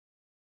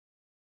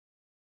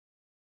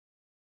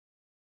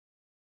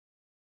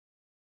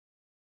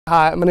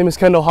Hi, my name is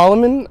Kendall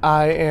Hollimon.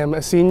 I am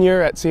a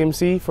senior at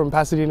CMC from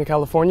Pasadena,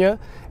 California,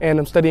 and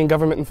I'm studying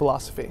government and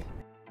philosophy.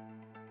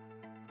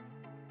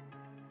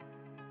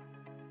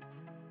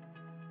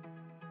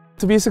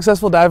 To be a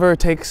successful diver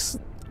takes,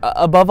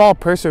 above all,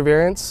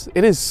 perseverance.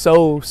 It is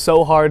so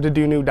hard to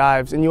do new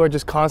dives, and you are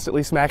just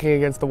constantly smacking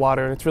against the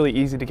water, and it's really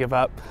easy to give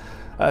up,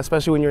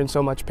 especially when you're in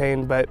so much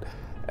pain. But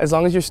as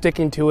long as you're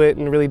sticking to it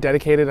and really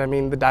dedicated, I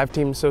mean, the dive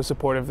team is so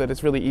supportive that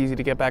it's really easy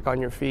to get back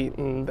on your feet,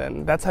 and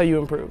then that's how you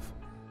improve.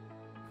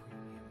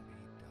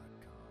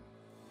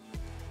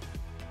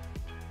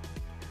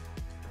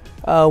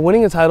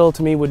 Winning a title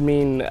to me would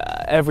mean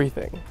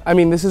everything. I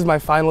mean, this is my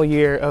final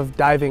year of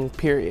diving,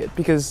 period,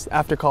 because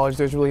after college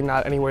there's really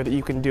not anywhere that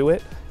you can do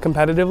it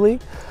competitively.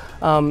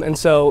 And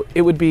so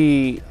it would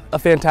be a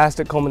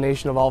fantastic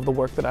culmination of all of the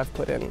work that I've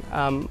put in.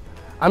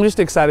 I'm just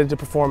excited to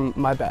perform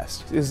my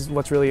best is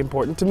what's really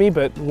important to me,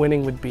 but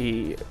winning would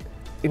be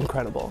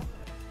incredible.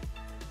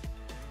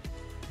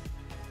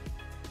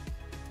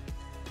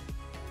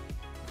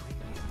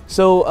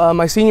 So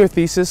my senior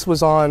thesis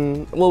was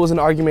on, well, it was an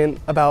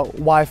argument about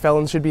why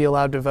felons should be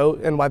allowed to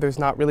vote and why there's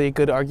not really a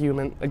good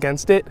argument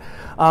against it.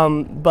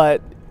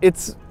 But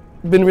it's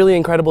been really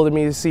incredible to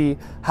me to see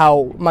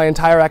how my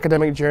entire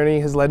academic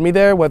journey has led me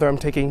there, whether I'm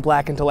taking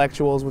Black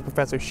intellectuals with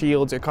Professor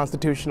Shields or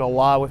constitutional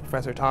law with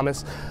Professor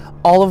Thomas.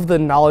 All of the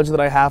knowledge that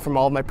I have from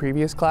all of my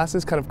previous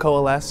classes kind of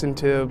coalesced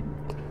into,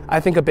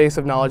 I think, a base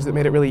of knowledge that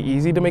made it really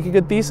easy to make a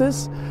good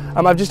thesis.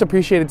 I've just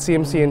appreciated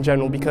CMC in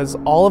general because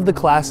all of the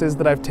classes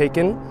that I've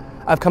taken,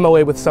 I've come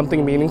away with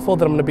something meaningful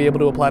that I'm going to be able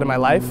to apply to my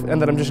life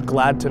and that I'm just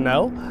glad to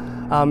know.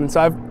 And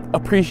so I've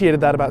appreciated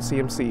that about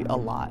CMC a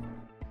lot.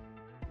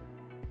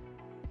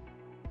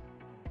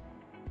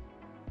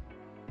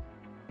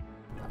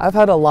 I've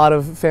had a lot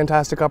of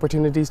fantastic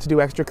opportunities to do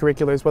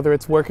extracurriculars, whether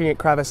it's working at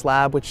Kravis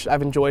Lab, which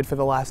I've enjoyed for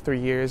the last 3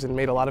 years and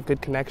made a lot of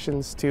good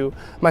connections, to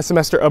my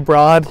semester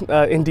abroad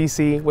in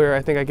DC, where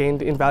I think I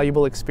gained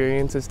invaluable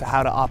experience as to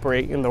how to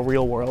operate in the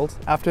real world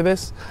after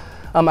this.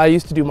 I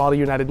used to do Model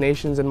United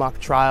Nations and mock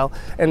trial,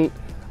 and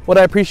what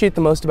I appreciate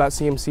the most about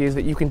CMC is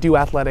that you can do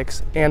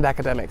athletics and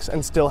academics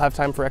and still have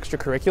time for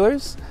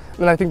extracurriculars,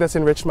 and I think that's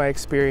enriched my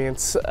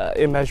experience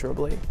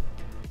immeasurably.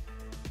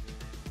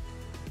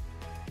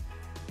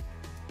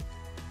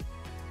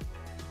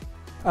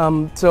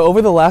 So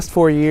over the last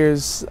 4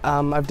 years,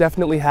 I've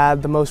definitely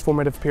had the most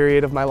formative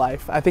period of my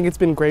life. I think it's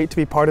been great to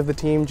be part of the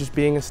team, just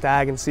being a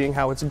stag and seeing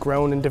how it's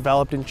grown and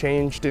developed and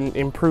changed and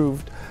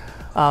improved.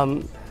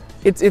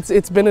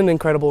 It's been an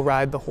incredible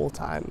ride the whole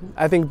time.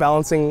 I think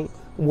balancing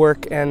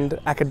work and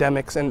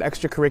academics and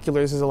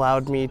extracurriculars has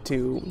allowed me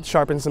to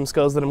sharpen some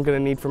skills that I'm going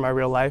to need for my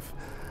real life.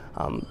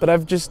 But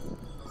I've just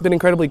been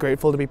incredibly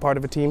grateful to be part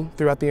of a team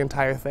throughout the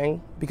entire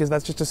thing, because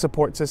that's just a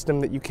support system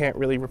that you can't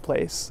really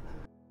replace.